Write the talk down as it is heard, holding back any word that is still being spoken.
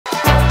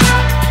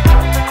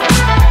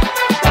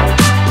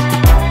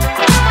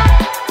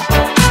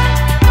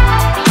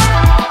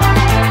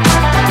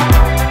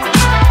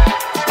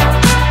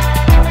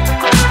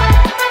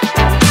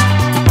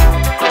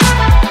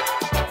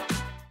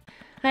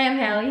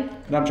Halle.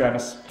 And I'm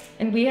Travis.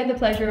 And we had the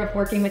pleasure of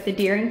working with the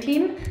Deering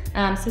team,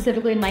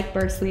 specifically Mike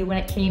Bursley, when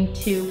it came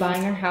to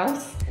buying our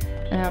house.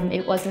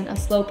 It wasn't a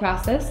slow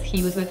process.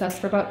 He was with us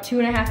for about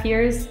 2.5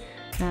 years.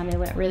 It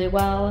went really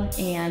well,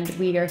 and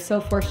we are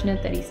so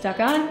fortunate that he stuck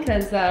on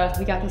because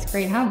we got this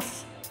great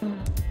house.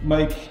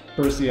 Mike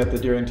Bursley at the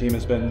Deering team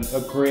has been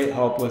a great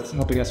help with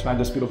helping us find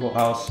this beautiful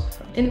house.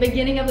 In the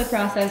beginning of the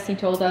process, he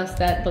told us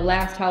that the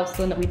last house was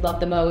the one that we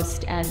loved the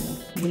most, and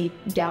we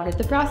doubted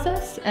the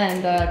process,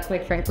 and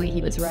quite frankly,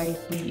 he was right.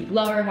 We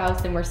love our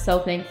house, and we're so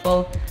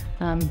thankful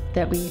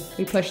that we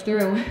pushed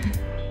through.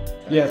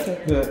 Yes,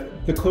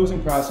 the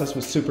closing process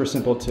was super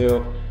simple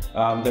too.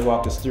 They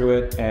walked us through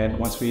it, and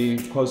once we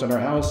closed on our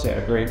house, they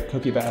had a great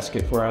cookie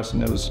basket for us,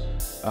 and it was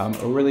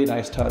a really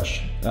nice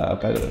touch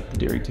by the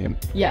Deering team.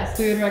 Yes,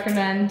 we would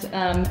recommend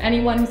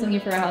anyone who's looking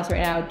for a house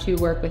right now to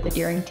work with the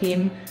Deering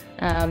team.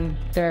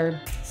 They're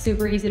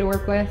super easy to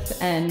work with,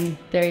 and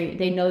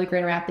they know the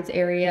Grand Rapids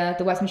area,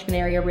 the West Michigan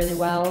area really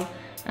well,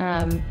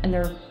 and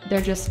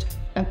they're just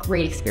a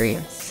great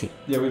experience.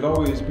 Yeah, we've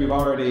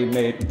already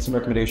made some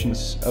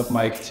recommendations of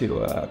Mike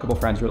to a couple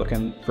friends who are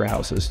looking for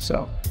houses,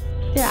 so.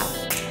 Yeah.